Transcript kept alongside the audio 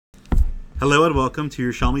Hello and welcome to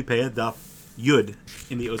your Yerushalmi Peah Daf Yud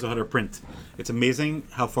in the Ozohara print. It's amazing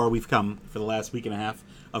how far we've come for the last week and a half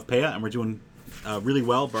of Peah, and we're doing really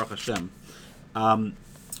well, Baruch Hashem.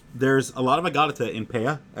 There's a lot of Agadata in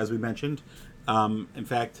Peah, as we mentioned. In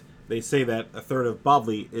fact, they say that a third of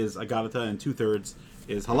Bavli is Agadata and 2/3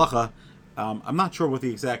 is Halacha. I'm not sure what the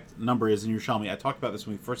exact number is in Yerushalmi. I talked about this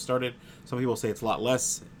when we first started. Some people say it's a lot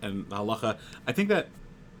less, and the Halacha, I think that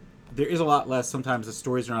there is a lot less. Sometimes the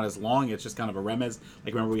stories are not as long. It's just kind of a remez.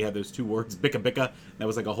 Like, remember we had those two words, bika bika? That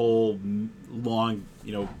was like a whole long,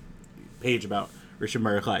 page about Rishon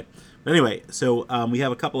Bar Yochai. But anyway, so we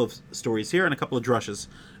have a couple of stories here and a couple of drushes.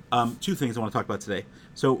 Two things I want to talk about today.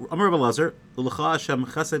 So, Amar Rabbi Lazar, L'cha Hashem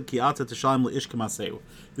chesed ki ata t'shalim le'ish k'maseu.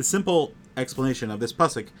 The simple explanation of this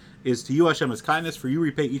pasuk is, to you Hashem is kindness, for you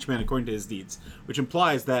repay each man according to his deeds, which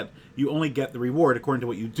implies that you only get the reward according to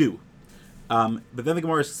what you do. But then the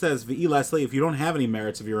Gemara says, "V'i lastly, if you don't have any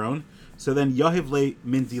merits of your own, so then Yahiv le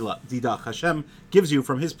min didach." Hashem gives you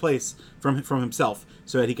from his place, from himself,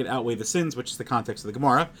 so that he can outweigh the sins, which is the context of the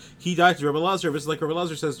Gemara. He died to Rabbi Lazar. This is like Rabbi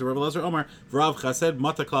Lazar says to Rabbi Lazar, Omar, V'rav chesed,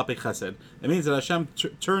 mata klape chesed. That means that Hashem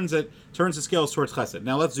turns the scales towards chesed.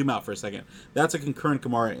 Now let's zoom out for a second. That's a concurrent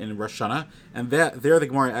Gemara in Rosh Hashanah, and there the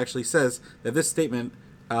Gemara actually says that this statement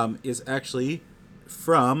is actually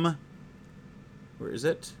from, where is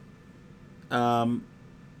it?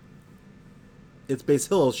 It's Beis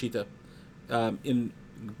Hillel Shita in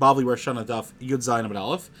Bavli Rosh Hashanah Daf Yud Zayin Amud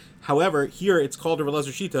Aleph. However, here it's called a Rabbi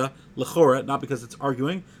Lazar Shita L'chora, not because it's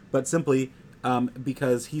arguing, but simply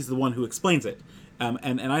because he's the one who explains it.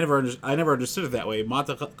 And I never understood it that way.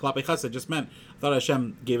 Mata Klape Chesed just meant, I thought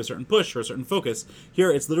Hashem gave a certain push or a certain focus.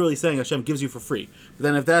 Here it's literally saying Hashem gives you for free. But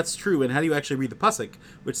then if that's true, and how do you actually read the pasuk,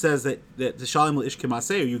 which says that the Shalim L'Ish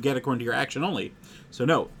K'maseu, you get according to your action only? So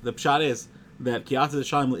no, the pshat is that Ki'ata the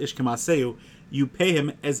Shalim L'Ish K'maseu, you pay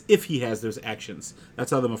him as if he has those actions.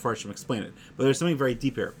 That's how the Mefarshim explain it. But there's something very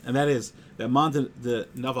deep here, and that is that Man the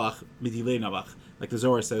Navach Midilei Navach, like the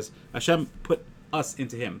Zohar says, Hashem put us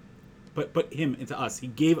into him. Put him into us. He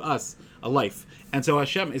gave us a life. And so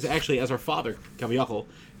Hashem is actually, as our father, Kaviyachol,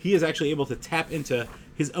 he is actually able to tap into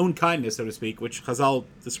his own kindness, so to speak, which Chazal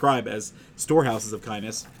describe as storehouses of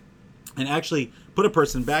kindness, and actually put a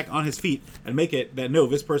person back on his feet and make it that, no,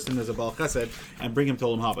 this person is a Baal Chesed, and bring him to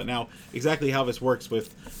Olam Haba. Now, exactly how this works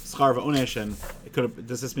with Schar V'Onesh, and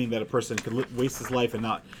does this mean that a person could waste his life and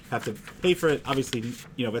not have to pay for it? Obviously,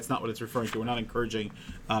 that's not what it's referring to. We're not encouraging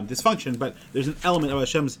dysfunction, but there's an element of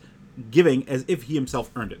Hashem's giving as if he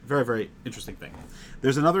himself earned it. Very, very interesting thing.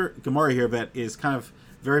 There's another Gemara here that is kind of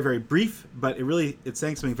very, very brief, but it's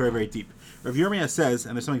saying something very, very deep. Rav Yirmiyah says,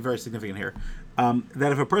 and there's something very significant here,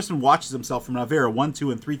 that if a person watches himself from an Avera 1,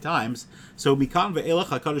 2, and 3 times, so Mikan ve'elach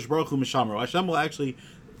HaKadosh Baruch Hu Mishamro, Hashem will actually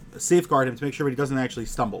safeguard him to make sure that he doesn't actually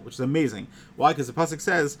stumble, which is amazing. Why? Because the pasuk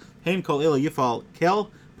says, Hein kol ela yifal kel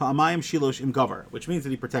pa'amayim shilosh im gavar, which means that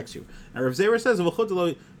he protects you. And Rav Zera says,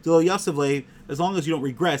 as long as you don't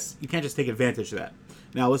regress, you can't just take advantage of that.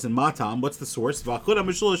 Now listen, Matam, what's the source? So the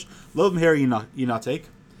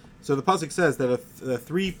pasuk says that a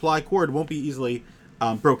 3-ply cord won't be easily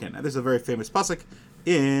broken. And this is a very famous pasuk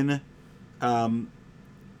in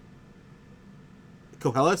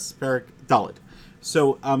Koheles, Perak Daled.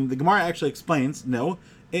 So the Gemara actually explains, no,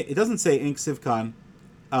 it doesn't say Ink Sivkan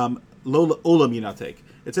Lo Olam Yinatek.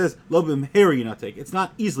 It says Lo B'mheri Yinatek. It's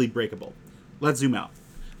not easily breakable. Let's zoom out.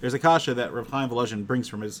 There's a kasha that Rav Chaim Volozhin brings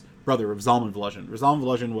from his brother, Rav Zalman Volozhin. Rav Zalman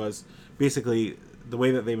Volozhin was basically, the way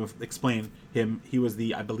that they explain him, he was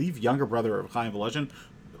the, I believe, younger brother of Chaim Volozhin,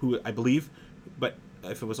 who I believe, but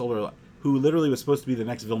if it was older, who literally was supposed to be the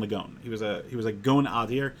next Vilna Gaon. He was a Gaon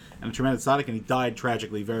Adir and a tremendous tzaddik, and he died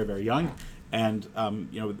tragically very, very young. And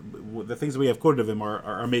the things that we have quoted of him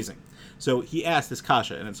are amazing. So he asked this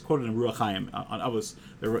kasha, and it's quoted in Ruach Chaim on Avos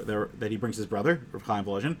that he brings his brother, Rav Chaim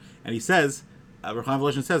Volozhin, and he says, Rav Chaim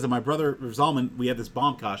Volozhin says that my brother Rav Zalman, we had this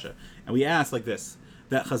bomb kasha, and we asked like this,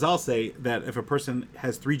 that Chazal say that if a person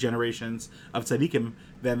has 3 generations of tzaddikim,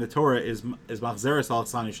 then the Torah is machzeres al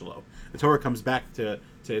tzani shelo. The Torah comes back to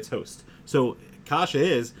its host. So kasha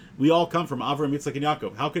is, we all come from Avram, Yitzchak, and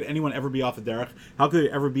Yaakov. How could anyone ever be off the derech? How could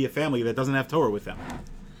there ever be a family that doesn't have Torah with them?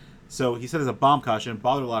 So he said it's a bomb kasha and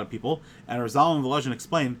bothered a lot of people. And Rav Zalman Volozhin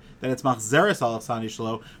explained that it's machzeres al tzani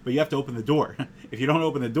shelo, but you have to open the door. If you don't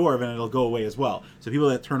open the door, then it'll go away as well. So people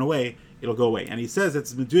that turn away, it'll go away. And he says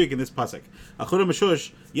it's meduik in this pasuk. Achoda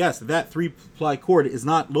Mashush, yes, that 3-ply cord is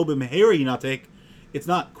not lo b'meheri yinatek. It's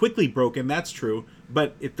not quickly broken, that's true,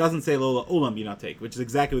 but it doesn't say Lola Olam Yinatek, which is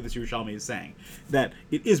exactly what this Yerushalmi is saying. That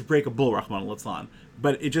it is breakable, Rahman al-Litzlan,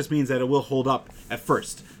 but it just means that it will hold up at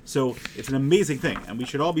first. So it's an amazing thing, and we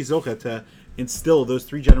should all be zocha instill those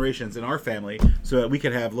 3 generations in our family so that we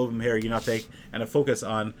can have Lovim Her Yinatek and a focus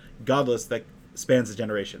on godless that spans the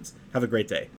generations. Have a great day.